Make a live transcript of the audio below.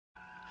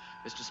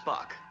Mr.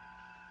 Spock,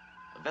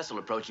 a vessel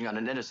approaching on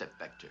an intercept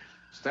vector.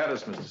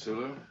 Status, Mr.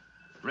 Sulu.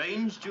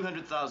 Range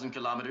 200,000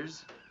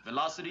 kilometers.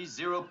 Velocity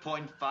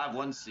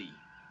 0.51 C.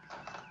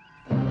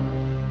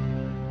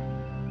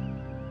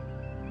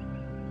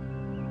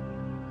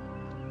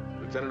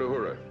 Lieutenant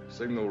Uhura,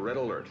 signal red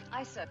alert.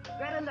 Aye, sir.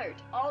 Red alert.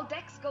 All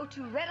decks go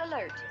to red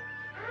alert.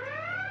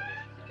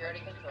 Security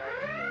control.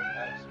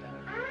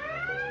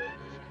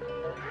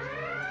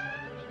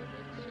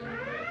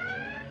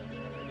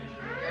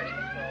 Security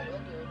control will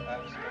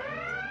do.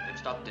 They've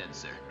stopped dead,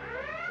 sir.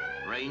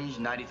 Range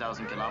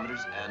 90,000 kilometers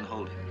and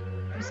holding.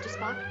 Mr.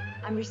 Spock,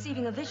 I'm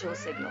receiving a visual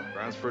signal.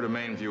 Transfer to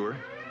main viewer.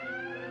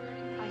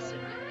 Aye, sir.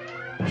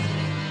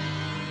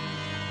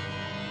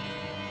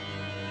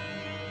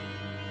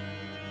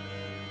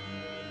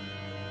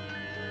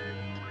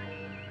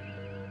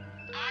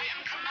 I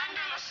am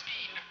Commander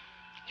Loskene.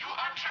 You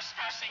are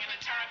trespassing in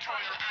the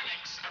territorial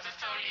annex of the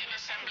Tholian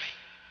Assembly.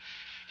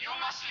 You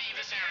must leave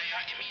this area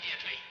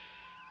immediately.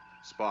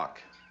 Spock,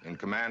 in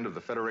command of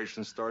the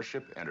Federation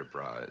starship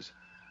Enterprise.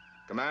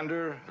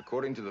 Commander,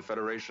 according to the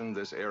Federation,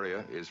 this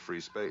area is free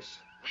space.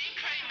 We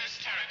claim this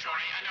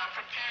territory and are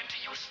prepared to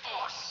use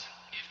force,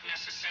 if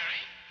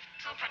necessary,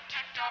 to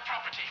protect our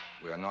property.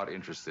 We are not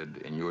interested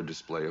in your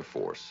display of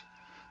force.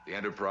 The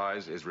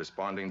Enterprise is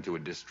responding to a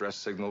distress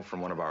signal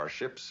from one of our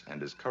ships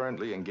and is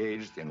currently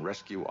engaged in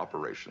rescue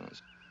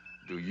operations.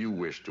 Do you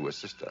wish to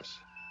assist us?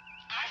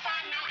 I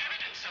find no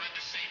evidence of a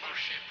disabled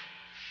ship.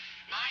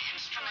 My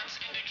instruments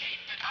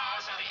indicate that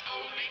ours are the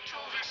only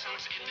two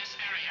vessels in this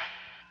area.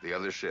 The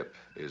other ship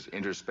is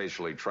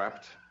interspatially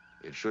trapped.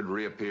 It should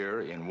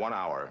reappear in 1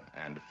 hour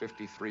and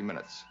 53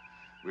 minutes.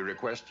 We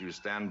request you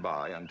stand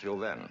by until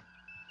then.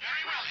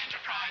 Very well,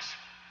 Enterprise.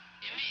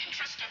 In the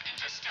interest of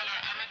interstellar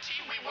amity,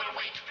 we will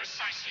wait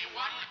precisely 1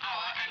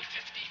 hour and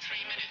 53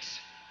 minutes.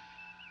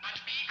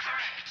 But be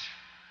correct.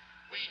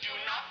 We do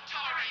not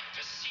tolerate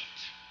deceit.